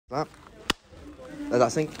That? Does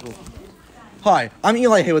that sync? Cool. Hi, I'm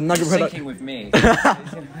Eli here with Nugget Productions. Syncing with me.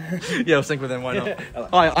 Yeah, I'll sync with him, why not?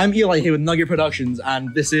 Hi, I'm Eli here with Nugget Productions,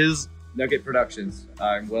 and this is... Nugget Productions.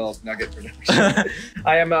 I'm Will Nugget Productions.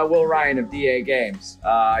 I am Will Ryan of DAGames.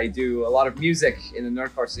 I do a lot of music in the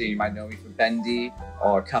nerdcore scene. You might know me for Bendy,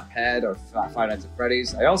 or Cuphead, or Five Nights at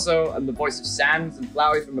Freddy's. I also am the voice of Sans and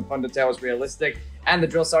Flowey from the Undertale is Realistic, and the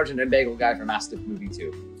Drill Sergeant and Bagel Guy from ASDF Movie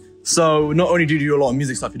 2. So, not only do you do a lot of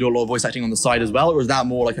music stuff, you do a lot of voice acting on the side as well, or is that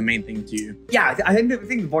more like a main thing to you? Yeah, I think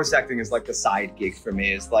the voice acting is like the side gig for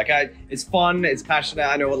me. It's like, it's fun, it's passionate.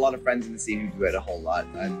 I know a lot of friends in the scene who do it a whole lot.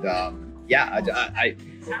 And yeah,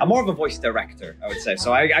 I'm more of a voice director, I would say.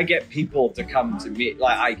 So I get people to come to me,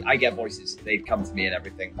 like I get voices, they'd come to me and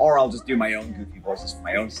everything. Or I'll just do my own goofy voices for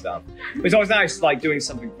my own stuff. But it's always nice, like doing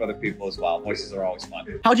something for other people as well. Voices are always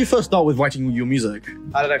fun. How did you first start with writing your music?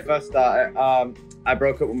 How did I first start? I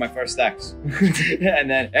broke up with my first ex. And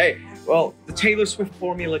then, hey, well, the Taylor Swift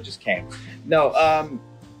formula just came. No,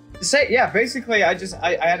 basically I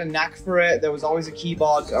had a knack for it. There was always a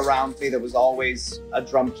keyboard around me. There was always a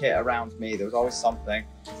drum kit around me. There was always something.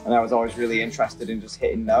 And I was always really interested in just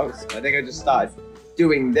hitting notes. I think I just started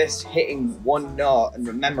doing this, hitting one note and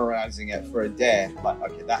memorizing it for a day. Like,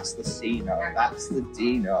 okay, that's the C note, that's the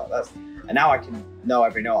D note, and now I can know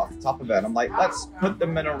every note off the top of it. And I'm like, let's put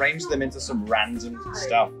them and arrange them into some random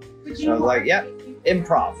stuff. And I was like, yeah,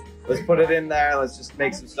 improv. Let's put it in there. Let's just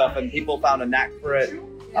make some stuff. And people found a knack for it.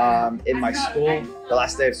 In my school, the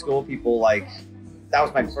last day of school, people that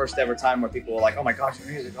was my first ever time where people were like, oh my gosh, your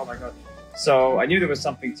music, oh my God. So I knew there was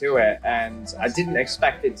something to it, and I didn't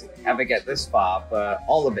expect it to ever get this far, but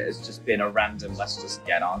all of it has just been a random, let's just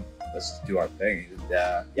get on, let's just do our thing.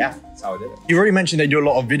 And, yeah, that's how I did it. You already mentioned they do a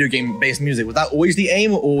lot of video game-based music. Was that always the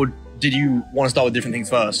aim, or did you want to start with different things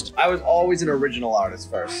first? I was always an original artist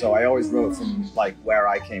first, so I always wrote from like where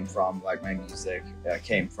I came from, like my music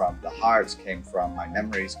came from, the hearts came from, my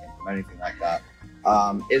memories came from, anything like that.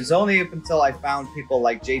 It was only up until I found people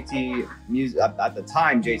like JT Music, at the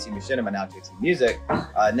time JT Machinima, now JT Music,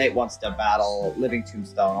 Nate Wants to Battle, Living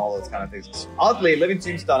Tombstone, all those kind of things. Oddly, Living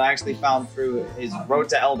Tombstone I actually found through his Road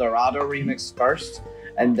to El Dorado remix first,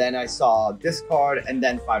 and then I saw Discord, and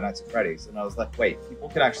then Five Nights at Freddy's, and I was like, wait, people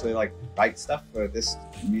can actually like write stuff for this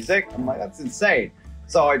music? I'm like, that's insane.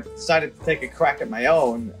 So I decided to take a crack at my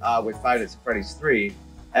own with Five Nights at Freddy's 3.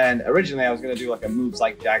 And originally I was gonna do like a moves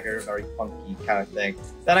like Jagger, very funky kind of thing.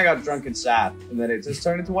 Then I got drunk and sad, and then it just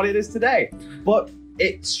turned into what it is today. But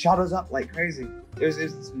it shot us up like crazy. It was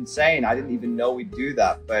insane. I didn't even know we'd do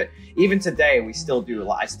that. But even today, we still do.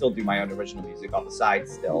 I still do my own original music on the side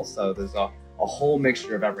still. So there's a whole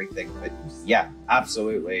mixture of everything. But yeah,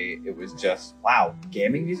 absolutely, it was just wow,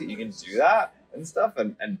 gaming music. You can do that and stuff,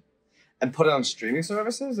 and put it on streaming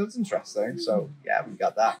services? That's interesting. So yeah, we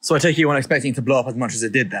got that. So I take it you weren't expecting it to blow up as much as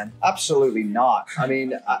it did then? Absolutely not. I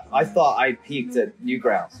mean, I thought I peaked at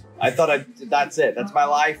Newgrounds. I thought that's it. That's my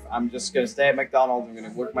life. I'm just gonna stay at McDonald's. I'm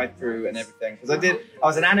gonna work my through and everything. Because I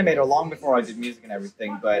was an animator long before I did music and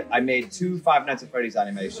everything, but I made 2 Five Nights at Freddy's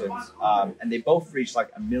animations, and they both reached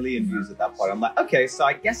like 1 million views at that point. I'm like, okay, so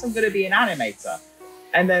I guess I'm gonna be an animator.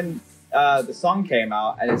 And then the song came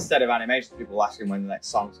out, and instead of animation, people were asking when the next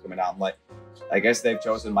song's coming out. I'm like, I guess they've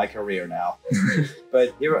chosen my career now.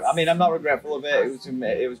 But I mean, I'm not regretful of it.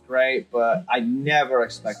 It was great, but I never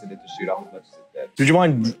expected it to shoot off as much as it did. Would you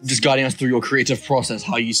mind just guiding us through your creative process,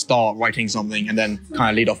 how you start writing something and then kind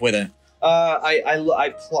of lead off with it?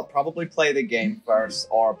 Probably play the game first,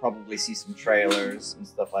 or probably see some trailers and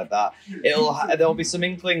stuff like that. There'll be some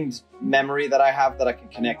inklings memory that I have that I can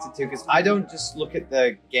connect it to, because I don't just look at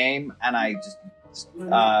the game and I just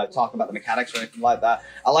talk about the mechanics or anything like that.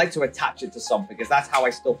 I like to attach it to something, because that's how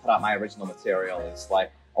I still put out my original material. It's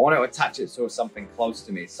like I want to attach it to something close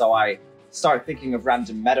to me, so I start thinking of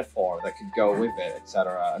random metaphor that could go with it,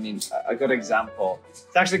 etc. I mean, a good example,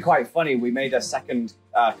 it's actually quite funny. We made a second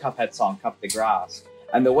Cuphead song, Cup the Grass,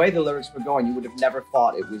 and the way the lyrics were going, you would have never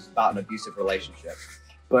thought it was about an abusive relationship,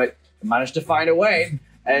 but I managed to find a way,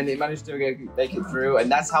 and it managed to make it through. And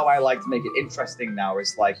that's how I like to make it interesting now,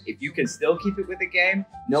 is like, if you can still keep it with the game,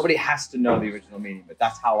 nobody has to know the original meaning, but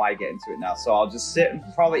that's how I get into it now. So I'll just sit and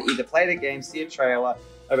probably either play the game, see a trailer,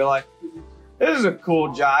 I'll be like, this is a cool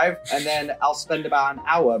jive, and then I'll spend about an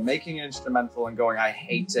hour making an instrumental and going, I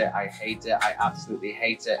hate it, I absolutely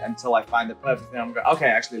hate it, until I find the perfect thing. I'm going, okay, I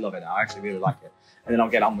actually love it now, I actually really like it. And then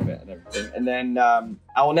I'll get on with it and everything. And then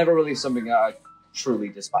I will never release something that I truly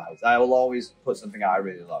despise. I will always put something out I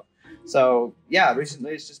really love. So yeah,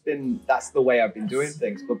 recently it's just been, that's the way I've been doing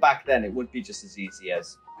things. But back then it would be just as easy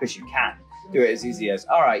as, because you can do it as easy as,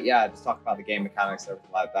 all right, yeah, just talk about the game mechanics,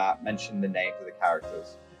 everything like that, mention the names of the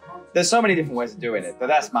characters. there's so many different ways of doing it, but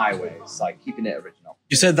that's my way. It's like keeping it original.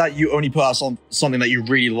 You said that you only put out something that you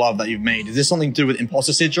really love that you've made. Is this something to do with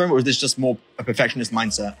imposter syndrome, or is this just more a perfectionist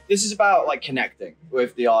mindset? This is about like connecting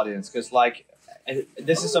with the audience, because like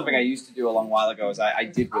this is something I used to do a long while ago. Is I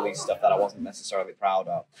did release stuff that I wasn't necessarily proud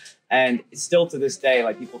of, and it's still to this day,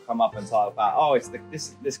 like people come up and talk about, oh, it's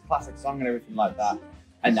this classic song and everything like that.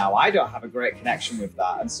 And now I don't have a great connection with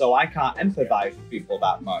that. And so I can't empathize with people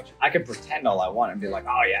that much. I can pretend all I want and be like,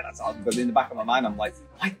 oh yeah, that's awesome. But in the back of my mind, I'm like,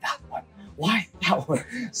 why that one? Why that one?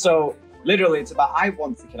 So literally it's about, I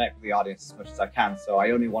want to connect with the audience as much as I can. So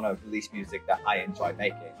I only want to release music that I enjoy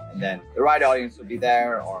making. And then the right audience will be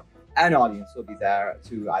there, or an audience will be there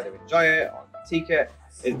to either enjoy it or critique it.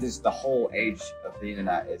 It is the whole age of the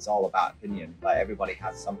internet. It's all about opinion. Like everybody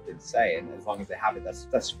has something to say. And as long as they have it,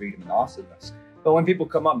 that's freedom and awesomeness. But when people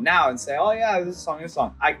come up now and say, oh yeah, this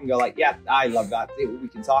song, I can go like, yeah, I love that. We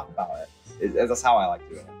can talk about it. That's how I like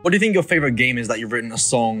doing it. What do you think your favorite game is that you've written a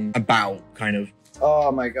song about, kind of?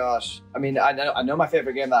 Oh my gosh. I mean, I know my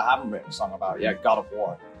favorite game that I haven't written a song about. Yeah, God of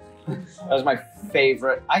War. That was my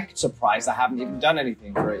favorite. I'm surprised I haven't even done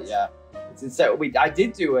anything for it yet. It's instead, I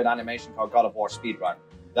did do an animation called God of War Speedrun.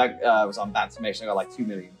 That was on Bantamation. I got like 2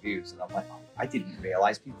 million views. And I'm like, oh, I didn't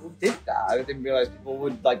realize people did that. I didn't realize people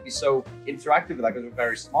would like be so interactive with that because we're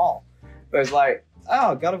very small. But it's like,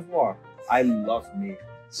 oh, God of War. I love me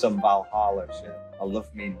some Valhalla shit. I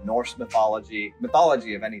love me Norse mythology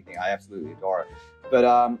of anything. I absolutely adore it. But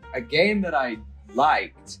a game that I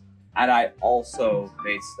liked and I also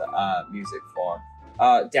made music for,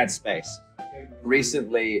 Dead Space.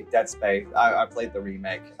 Recently, Dead Space, I played the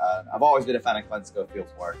remake. I've always been a fan of Glenn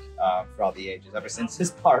Schofield's work throughout the ages, ever since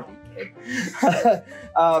his Barbie game. But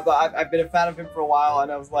I've been a fan of him for a while,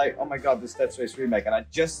 and I was like, oh my god, this Dead Space remake. And I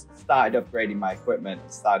just started upgrading my equipment,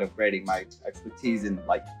 started upgrading my expertise in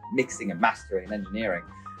like mixing and mastering and engineering.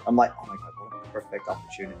 I'm like, oh my god, what a perfect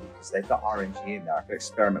opportunity, because they've got RNG in there. I could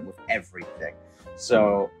experiment with everything.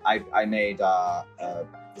 So I made the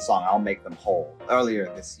song "I'll Make Them Whole." Earlier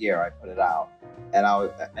this year, I put it out, and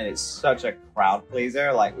it's such a crowd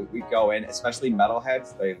pleaser. Like we go in, especially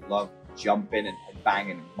metalheads, they love jumping and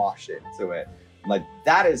banging and moshing to it. Like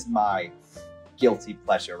that is my guilty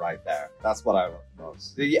pleasure right there. That's what I love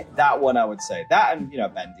most. So, yeah, that one I would say. That and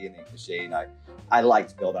Bendy and the Mach-ine. I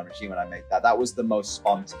liked Build on Mach-ine when I made that. That was the most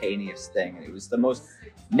spontaneous thing, and it was the most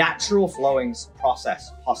natural flowing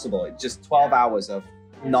process possible. It's just 12 hours of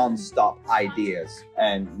non-stop ideas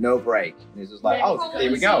and no break. And it's just like, oh,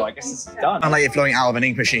 there we go. I guess this is done. And like you're flowing out of an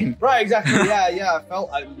ink machine. Right, exactly. Yeah.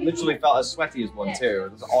 I literally felt as sweaty as one too.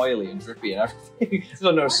 It was oily and drippy and everything.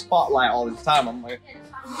 There's no spotlight all this time. I'm like,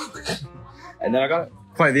 and then I got it.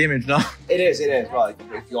 Quite the image now. It is. Well, if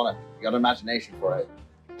you got an imagination for it,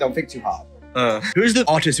 don't think too hard. Who's the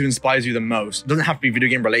artist who inspires you the most? It doesn't have to be video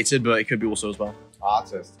game related, but it could be also as well.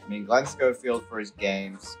 Artist. I mean, Glenn Schofield for his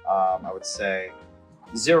games. I would say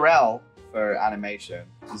Zeurel for animation.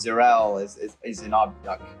 Zeurel is an odd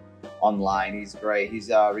duck online. He's great.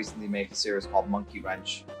 He's recently made a series called Monkey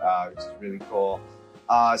Wrench, which is really cool.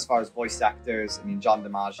 As far as voice actors, I mean, John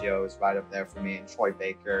DiMaggio is right up there for me, and Troy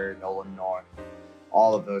Baker, Nolan North,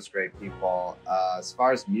 all of those great people. As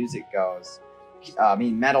far as music goes, I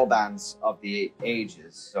mean, metal bands of the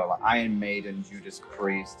ages, so like Iron Maiden, Judas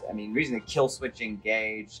Priest. I mean, recently Killswitch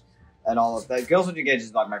Engage and all of that. Killswitch Engage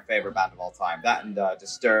is like my favorite band of all time. That and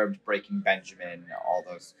Disturbed, Breaking Benjamin, all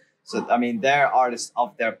those. So I mean, they're artists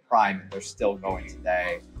of their prime. They're still going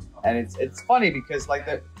today, and it's funny because like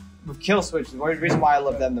with Killswitch, the reason why I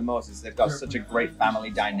love them the most is they've got such a great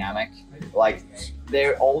family dynamic. Like,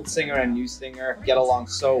 their old singer and new singer get along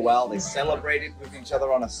so well. They celebrated with each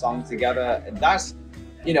other on a song together. And that's,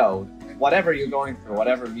 whatever you're going through,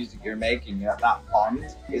 whatever music you're making, that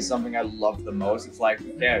bond is something I love the most. It's like,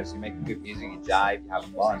 who cares? You're making good music, you jive, you have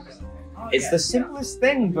fun. It's the simplest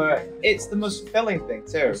thing, but it's the most fulfilling thing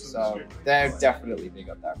too. So they're definitely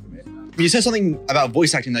big up there for me. You said something about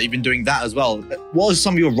voice acting, that you've been doing that as well. What are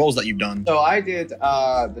some of your roles that you've done? So I did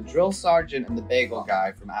the drill sergeant and the bagel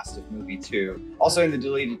guy from ASDF movie 2. Also in the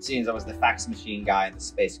deleted scenes, I was the fax machine guy and the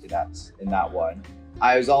space cadets in that one.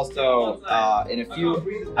 I was also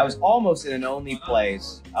I was almost in an Only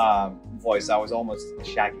Plays voice. I was almost a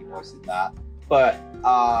Shaggy voice in that. But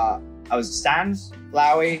I was Sans,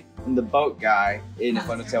 Flowey, and the boat guy in If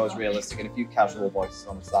Undertale Was Realistic, and a few casual voices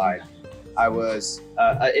on the side. I was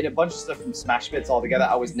in a bunch of stuff from SmashBits altogether.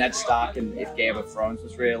 I was Ned Stark in If Game of Thrones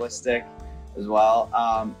Was Realistic as well.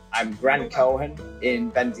 I'm Grant Cohen in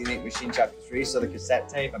Bendy and Mach-ine Chapter 3, so the cassette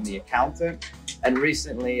tape. I'm the accountant. And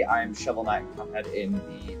recently I'm Shovel Knight and Cuphead in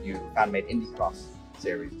the new fan-made Indie Cross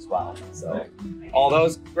series as well. So all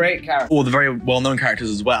those great characters. All the very well-known characters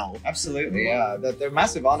as well. Absolutely, yeah. They're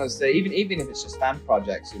massive honors. Even if it's just fan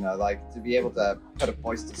projects, you know, like to be able to put a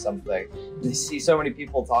voice to something. You see so many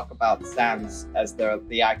people talk about Sans as the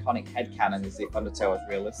iconic headcanon as if Undertale is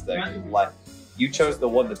realistic. Like, you chose the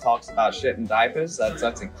one that talks about shit and diapers.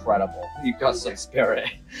 That's incredible. You've got some spirit.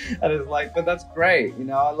 And it's like, but that's great. You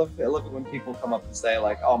know, I love it when people come up and say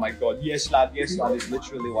like, oh my god, yes lad, is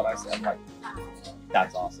literally what I say. I'm like,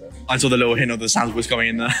 that's awesome. I saw the little hint of the Sans voice going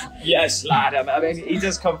in there. Yes lad. I mean, he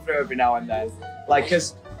does come through every now and then. Like,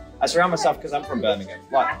 because I surround myself, because I'm from Birmingham.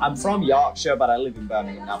 Like, I'm from Yorkshire, but I live in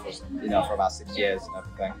Birmingham now for about 6 years and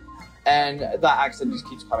everything. And that accent just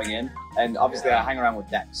keeps coming in. And obviously I hang around with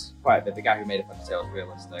Dex quite a bit, the guy who made it Undertale is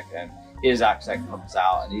realistic, and his accent comes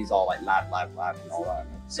out and he's all like lad and all that.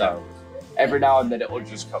 So every now and then it will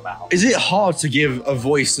just come out. Is it hard to give a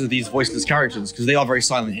voice to these voiceless characters? Because they are very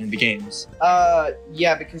silent in the games.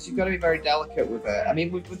 Yeah, because you've got to be very delicate with it. I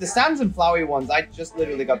mean, with the Sans and Flowey ones, I just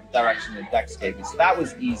literally got the direction that Dex gave me. So that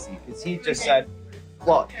was easy, because he just said,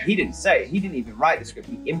 well, he didn't say it. He didn't even write the script.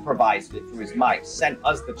 He improvised it through his mic, sent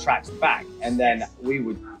us the tracks back, and then we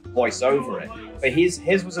would voice over it. But his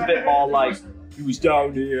was a bit more like, he was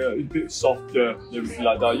down here, it was a bit softer, and everything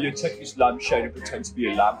like that. You take this lampshade and pretend to be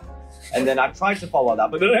a lamp. And then I tried to follow that,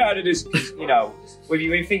 but then I added this, you know, when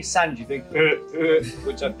you think Sans, you think,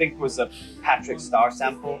 which I think was a Patrick Star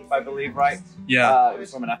sample, if I believe, right? Yeah. It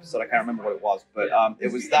was from an episode, I can't remember what it was, but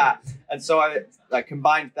it was that. And so I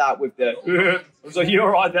combined that with the, I was like,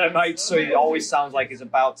 you're right there, mate. So it always sounds like he's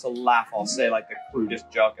about to laugh or say like the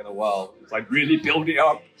crudest joke in the world. It's like, really build it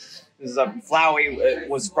up. This is Flowey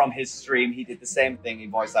was from his stream. He did the same thing. He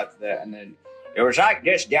voiced acted it, and then it was like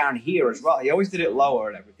this down here as well. He always did it lower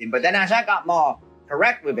and everything. But then as I got more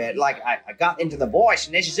correct with it, like I got into the voice,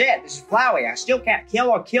 and this is it. This is Flowey. I still can't kill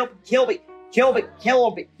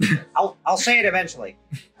me. I'll say it eventually.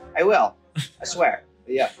 I will. I swear.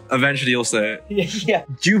 But yeah. Eventually you'll say it. Yeah.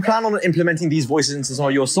 Do you plan on implementing these voices into some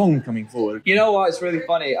of your song coming forward? You know what? It's really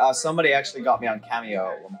funny. Somebody actually got me on Cameo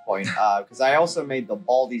at one point, because I also made the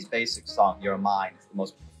Baldi's Basic song, You're Mine. It's the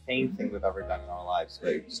most thing we've ever done in our lives.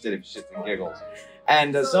 We just did it for shits and giggles.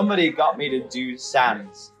 And somebody got me to do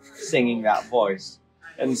Sans singing that voice.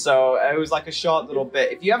 And so it was like a short little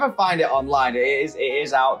bit. If you ever find it online, it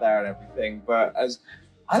is out there and everything. But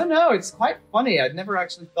I don't know, it's quite funny. I'd never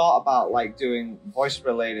actually thought about like doing voice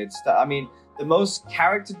related stuff. I mean, the most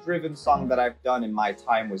character driven song that I've done in my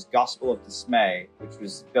time was Gospel of Dismay, which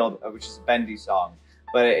is a Bendy song.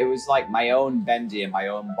 But it was like my own Bendy and my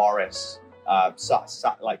own Boris.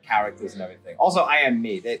 Like characters and everything. Also, I am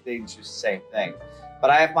me. They choose the same thing. But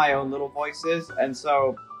I have my own little voices, and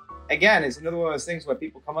so again, it's another one of those things where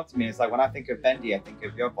people come up to me. It's like when I think of Bendy, I think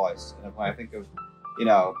of your voice, and when I think of, you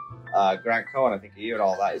know, Grant Cohen, I think of you and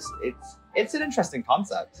all that. It's an interesting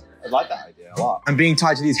concept. I like that idea a lot. And being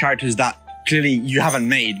tied to these characters that clearly you haven't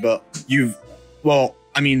made, but you've,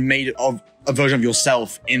 made of a version of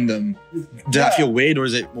yourself in them. Does that feel weird, or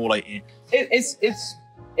is it more like? It's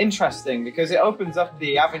interesting because it opens up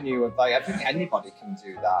the avenue of like, I think anybody can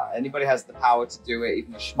do that. Anybody has the power to do it.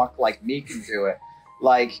 Even a schmuck like me can do it.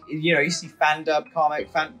 Like, you know, you see fan dub comic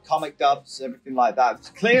dubs, everything like that.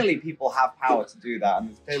 Clearly people have power to do that, and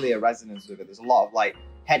there's clearly a resonance with it. There's a lot of like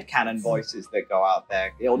headcanon voices that go out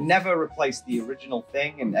there. It'll never replace the original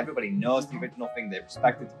thing, and everybody knows the original thing. They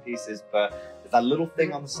respect it to pieces, but there's that little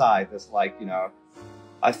thing on the side that's like, you know,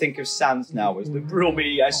 I think of Sans now as the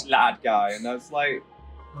brummy lad guy, and that's like,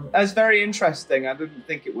 that's very interesting. I didn't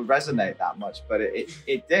think it would resonate that much, but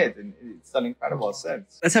it did, and it's done incredible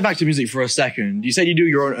since. Let's head back to music for a second. You said you do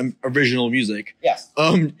your own original music. Yes.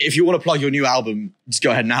 If you want to plug your new album, just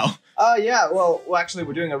go ahead now. Yeah. Well, actually,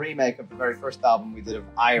 we're doing a remake of the very first album we did of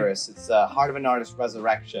Iris. It's Heart of an Artist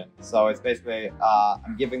Resurrection. So it's basically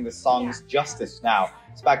I'm giving the songs justice now.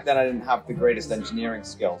 So back then I didn't have the greatest engineering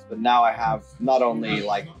skills, but now I have not only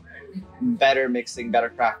like better mixing, better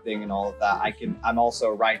crafting, and all of that. I'm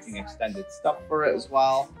also writing extended stuff for it as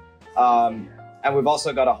well. And we've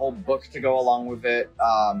also got a whole book to go along with it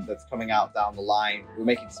that's coming out down the line. We're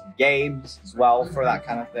making some games as well for that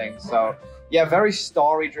kind of thing. So yeah, very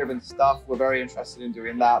story-driven stuff. We're very interested in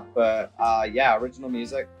doing that. But yeah, original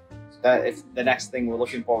music. If the next thing we're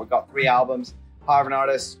looking for, we've got 3 albums: Heart of an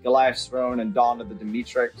Artist, Goliath's Throne, and Dawn of the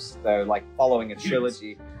Demetrix. They're like following a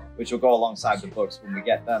trilogy, which will go alongside the books when we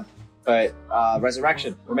get them. But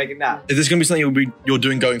Resurrection, we're making that. Is this going to be something you're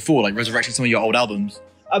doing going forward, like resurrecting some of your old albums?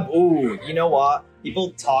 Oh, you know what?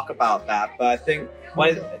 People talk about that, but I think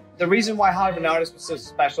the reason why Hive and Artist was so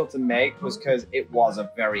special to make was because it was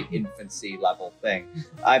a very infancy level thing.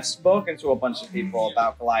 I've spoken to a bunch of people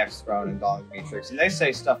about Goliath's Throne and Dawn of the Matrix, and they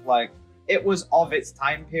say stuff like, it was of its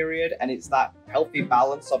time period, and it's that healthy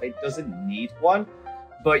balance of it doesn't need one.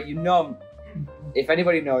 But you know, if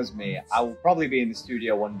anybody knows me, I will probably be in the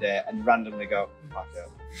studio one day and randomly go, fuck it,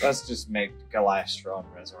 let's just make Goliath's Throne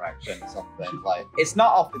Resurrection or something. Like, it's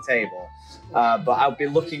not off the table, but I'll be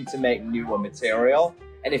looking to make newer material.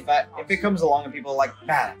 And if it comes along and people are like,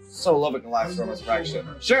 man, I so love it, Goliath's Throne Resurrection,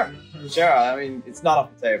 sure. I mean, it's not off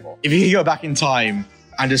the table. If you could go back in time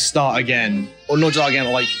and just start again, or not start again,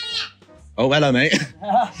 or like, oh, hello, mate.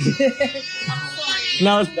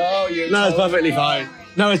 No, it's perfectly fine.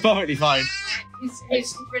 No, it's perfectly fine.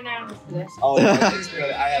 It's renowned for this. Oh, it's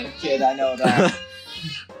good. I have a kid, I know that.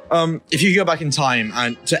 If you could go back in time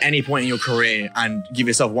and to any point in your career and give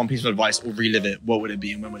yourself one piece of advice or relive it, what would it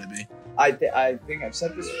be and when would it be? I think I've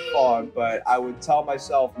said this before, but I would tell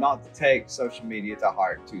myself not to take social media to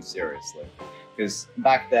heart too seriously. Because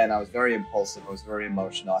back then I was very impulsive, I was very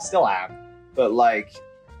emotional, I still am. But like,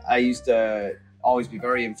 I used to always be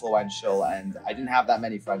very influential, and I didn't have that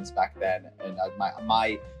many friends back then, and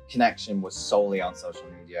my connection was solely on social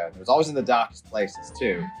media. It was always in the darkest places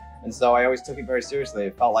too. And so I always took it very seriously.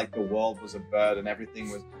 It felt like the world was a bird and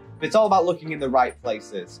everything was... But it's all about looking in the right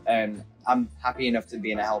places. And I'm happy enough to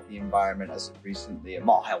be in a healthy environment as of recently, and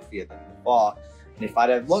more healthier than before. And if I'd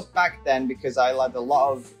have looked back then, because I had a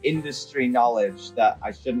lot of industry knowledge that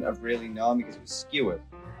I shouldn't have really known because it was skewered.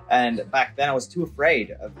 And back then I was too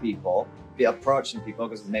afraid of people, approaching people,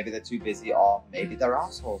 because maybe they're too busy, or maybe they're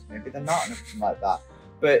assholes, maybe they're not, and everything like that.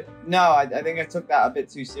 But no, I think I took that a bit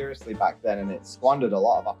too seriously back then, and it squandered a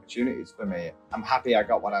lot of opportunities for me. I'm happy I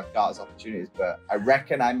got what I've got as opportunities, but I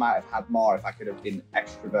reckon I might have had more if I could have been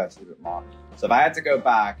extroverted a bit more. So if I had to go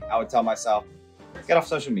back, I would tell myself, get off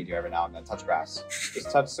social media every now and then, touch grass.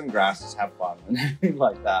 Just touch some grass, just have fun, and everything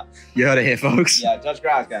like that. You heard it here, folks. Yeah, touch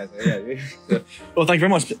grass, guys. Yeah. Well, thank you very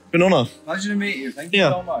much. It's been an honor. Pleasure to meet you. Thank you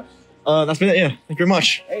so much. That's been it, yeah. Thank you very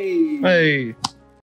much. Hey. Hey.